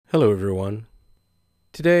Hello, everyone.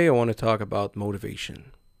 Today I want to talk about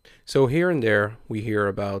motivation. So, here and there, we hear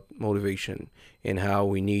about motivation and how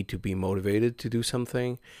we need to be motivated to do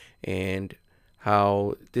something and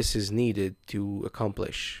how this is needed to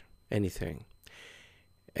accomplish anything.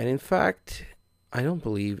 And in fact, I don't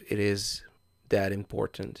believe it is that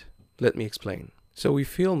important. Let me explain. So, we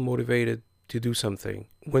feel motivated to do something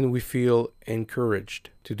when we feel encouraged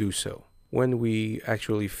to do so, when we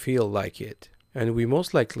actually feel like it. And we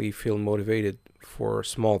most likely feel motivated for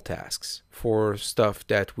small tasks, for stuff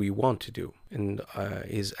that we want to do and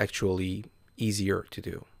is actually easier to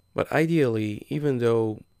do. But ideally, even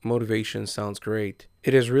though motivation sounds great,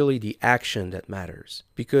 it is really the action that matters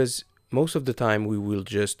because most of the time we will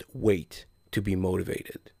just wait to be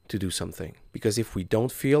motivated to do something. Because if we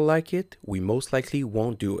don't feel like it, we most likely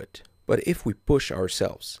won't do it. But if we push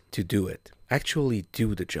ourselves to do it, actually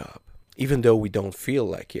do the job, even though we don't feel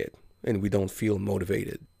like it, and we don't feel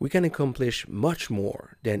motivated, we can accomplish much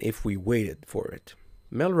more than if we waited for it.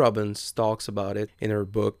 Mel Robbins talks about it in her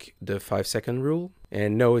book, The 5 Second Rule.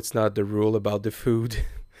 And no, it's not the rule about the food,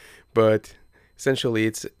 but essentially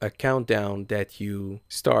it's a countdown that you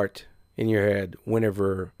start in your head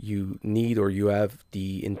whenever you need or you have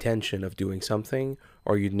the intention of doing something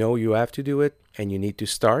or you know you have to do it and you need to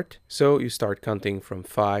start. So you start counting from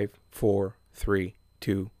 5, 4, 3,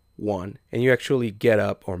 2, 1, and you actually get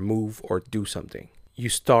up or move or do something. You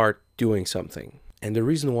start doing something. And the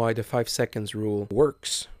reason why the 5 seconds rule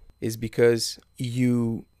works is because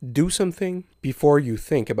you do something before you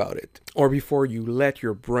think about it or before you let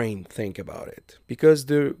your brain think about it. Because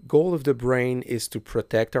the goal of the brain is to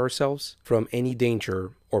protect ourselves from any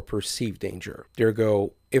danger or perceived danger.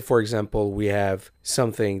 Ergo, if for example we have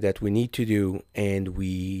something that we need to do and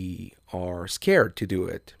we are scared to do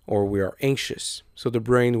it or we are anxious, so the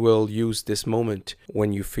brain will use this moment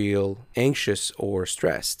when you feel anxious or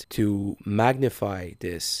stressed to magnify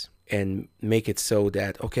this and make it so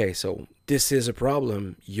that, okay, so this is a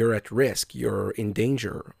problem, you're at risk, you're in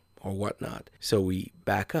danger or whatnot. So we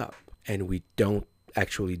back up and we don't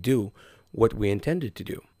actually do what we intended to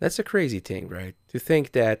do. That's a crazy thing, right? To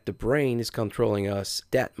think that the brain is controlling us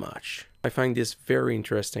that much. I find this very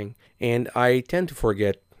interesting and I tend to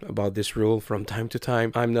forget about this rule from time to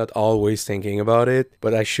time. I'm not always thinking about it,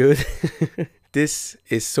 but I should. This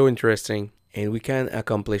is so interesting and we can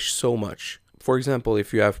accomplish so much. For example,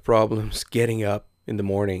 if you have problems getting up in the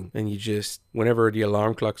morning and you just, whenever the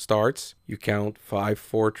alarm clock starts, you count 5,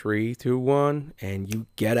 4, 3, 2, 1, and you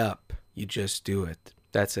get up. You just do it.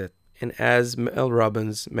 That's it. And as Mel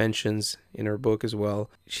Robbins mentions in her book as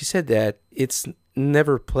well, she said that it's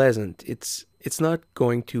never pleasant. It's not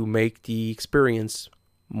going to make the experience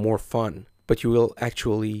more fun, but you will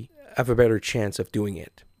actually have a better chance of doing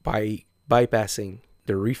it by bypassing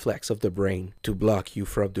the reflex of the brain to block you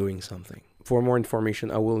from doing something. For more information,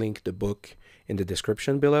 I will link the book in the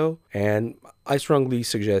description below, and I strongly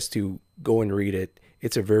suggest to go and read it.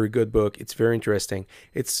 It's a very good book. It's very interesting.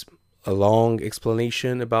 It's a long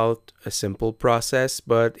explanation about a simple process,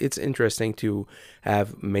 but it's interesting to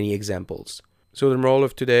have many examples. So the moral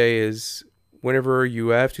of today is whenever you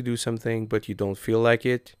have to do something but you don't feel like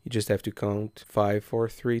it, you just have to count 5, 4,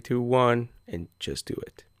 3, 2, 1 and just do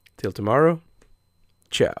it. Till tomorrow,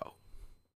 ciao.